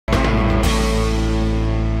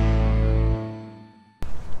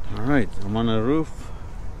Alright, I'm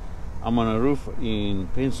on a roof in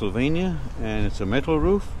Pennsylvania, and it's a metal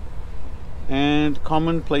roof, and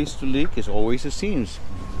common place to leak is always the seams,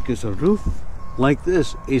 because a roof like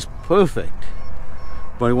this is perfect,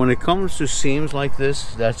 but when it comes to seams like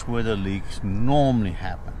this, that's where the leaks normally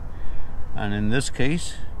happen. And in this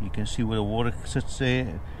case, you can see where the water sits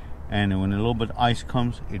there, and when a little bit of ice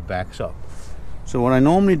comes, it backs up. So what I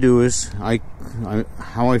normally do is,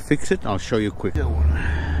 how I fix it, I'll show you quickly.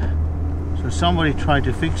 So somebody tried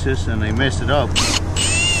to fix this and they messed it up.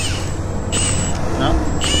 No,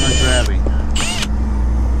 it's not grabbing.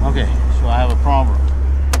 Okay, so I have a problem.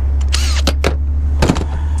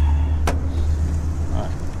 All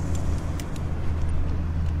right.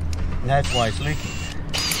 That's why it's leaking.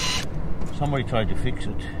 Somebody tried to fix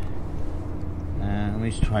it. Let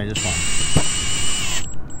me try this one.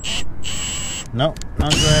 No,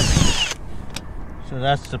 not grabbing. So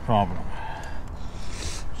that's the problem.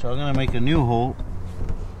 So I'm going to make a new hole.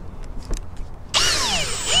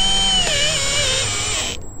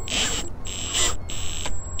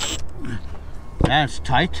 That's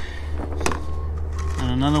tight. And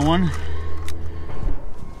another one.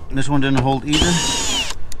 This one didn't hold either.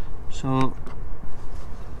 So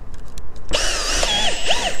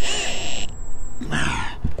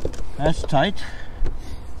that's tight.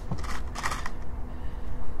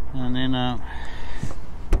 And then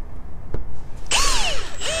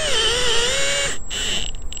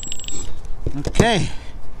okay,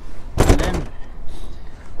 and then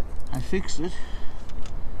I fixed it,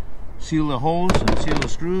 seal the holes and seal the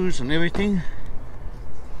screws and everything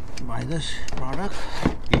by this product.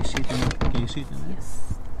 Can you see it in there? Can you see it in there?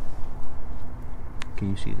 Yes. Can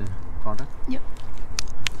you see the product? Yep.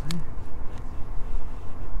 Okay.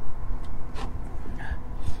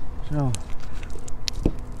 So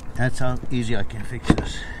that's how easy I can fix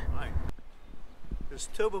this. Right. This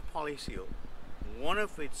Turbo Poly Seal, one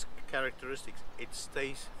of its characteristics, it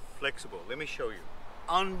stays flexible. Let me show you.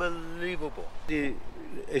 Unbelievable.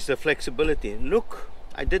 It's the flexibility. Look,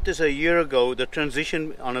 I did this a year ago, the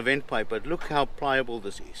transition on a vent pipe, but look how pliable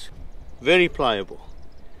this is. Very pliable.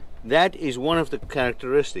 That is one of the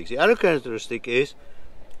characteristics. The other characteristic is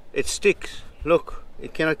it sticks. Look,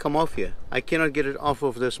 it cannot come off here. I cannot get it off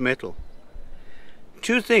of this metal.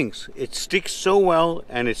 Two things, it sticks so well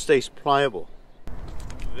and it stays pliable.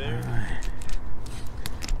 Very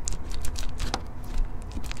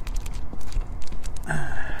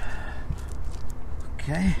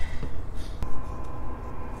okay.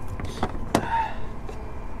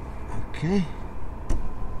 Okay.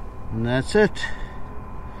 And that's it.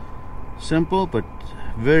 Simple but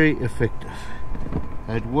very effective.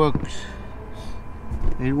 It works.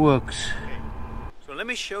 It works. So let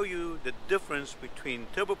me show you the difference between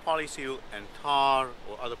Turbo Poly Seal and tar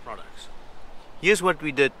or other products. Here's what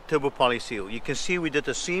we did, Turbo Poly Seal. You can see we did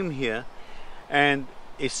a seam here, and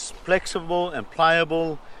it's flexible and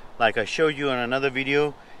pliable like I showed you in another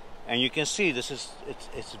video, and you can see this is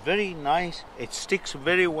it's very nice. It sticks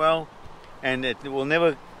very well, and it will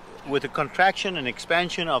never, with the contraction and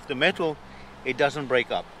expansion of the metal, it doesn't break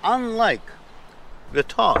up. Unlike the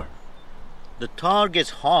tar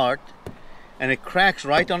gets hard and it cracks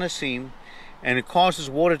right on a seam, and it causes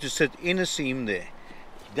water to sit in a seam there.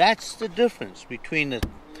 That's the difference between the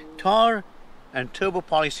tar and Turbo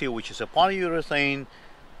Poly Seal, which is a polyurethane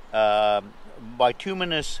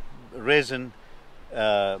bituminous resin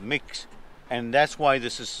mix, and that's why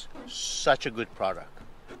this is such a good product.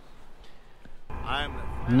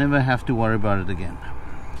 Never have to worry about it again.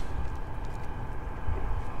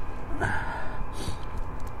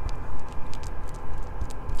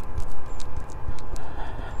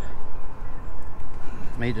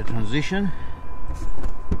 Made the transition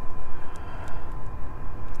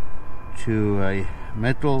to a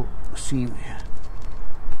metal seam here.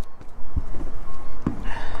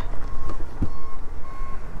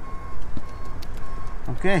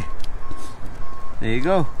 Okay, there you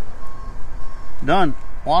go. Done.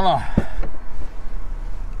 Voila.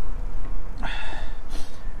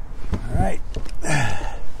 Alright.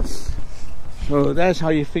 So that's how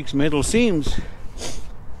you fix metal seams,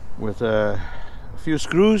 with a few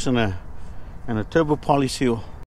screws and a Turbo Poly Seal.